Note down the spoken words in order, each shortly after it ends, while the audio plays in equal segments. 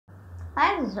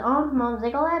Hi, this is Owen from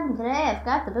Buildable Lab, and today I've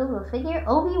got the buildable figure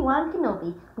Obi-Wan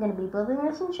Kenobi. I'm going to be building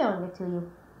this and showing it to you.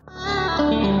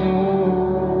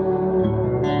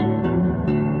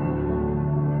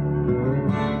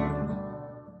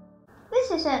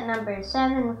 This is set number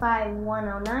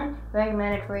 75109,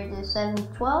 recommended for ages 7 to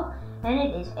 12, and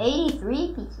it is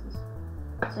 83 pieces.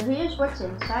 So here's what's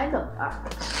inside the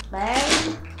box.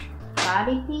 Bag,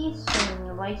 body piece,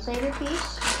 and a lightsaber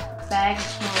piece. Bag of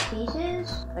small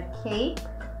pieces, a cape,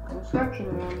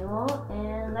 instruction manual,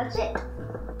 and that's it.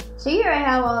 So here I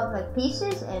have all of the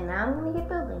pieces, and now I'm going to get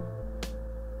building.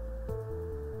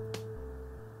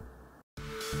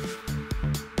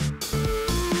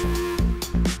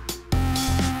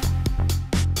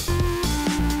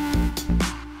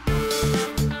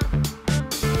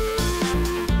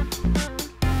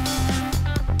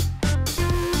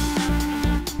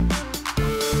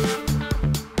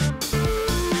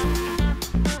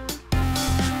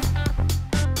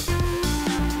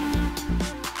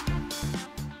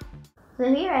 So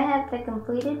here I have the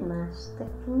completed Master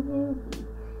Kenobi,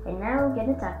 and now we're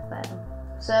gonna talk about him.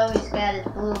 So he's got his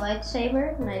blue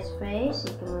lightsaber, nice face,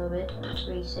 you can move it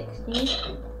 360,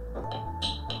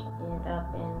 and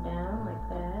up and down like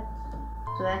that.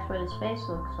 So that's what his face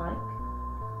looks like.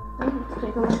 Let's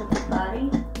take a look at his body,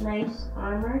 nice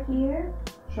armor here,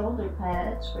 shoulder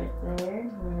pads right there,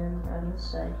 and on this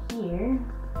side here,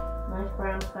 nice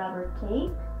brown fabric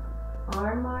cape,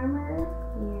 arm armor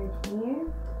here and here.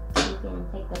 You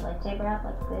can take the lightsaber out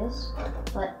like this,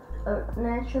 but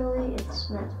naturally it's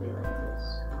meant to be like this.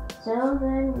 So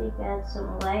then we got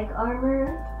some leg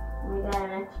armor, we got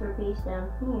an extra piece down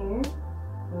here,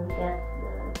 and we got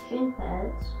the shin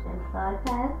pads and thigh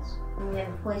pads, and we have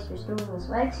a place for storing his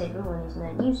lightsaber when he's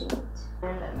not using it.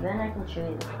 And then I can show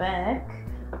you the back,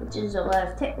 which is a lot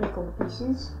of technical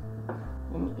pieces,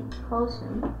 and you can close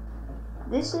them.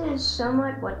 This is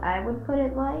somewhat what I would put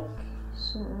it like,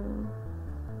 so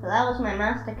that was my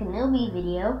Master Kenobi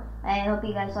video. I hope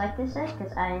you guys liked this set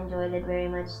because I enjoyed it very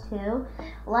much too.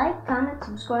 Like, comment,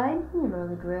 subscribe, you know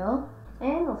the drill.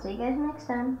 And we'll see you guys next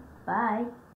time. Bye.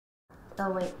 Oh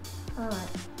wait.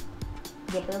 Alright.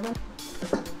 Get building.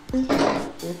 Oops.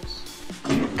 Oops.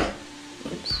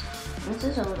 This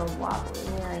is a little wobbly.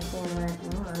 Yeah, I can't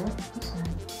imagine why. This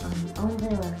side. Oh,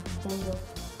 there.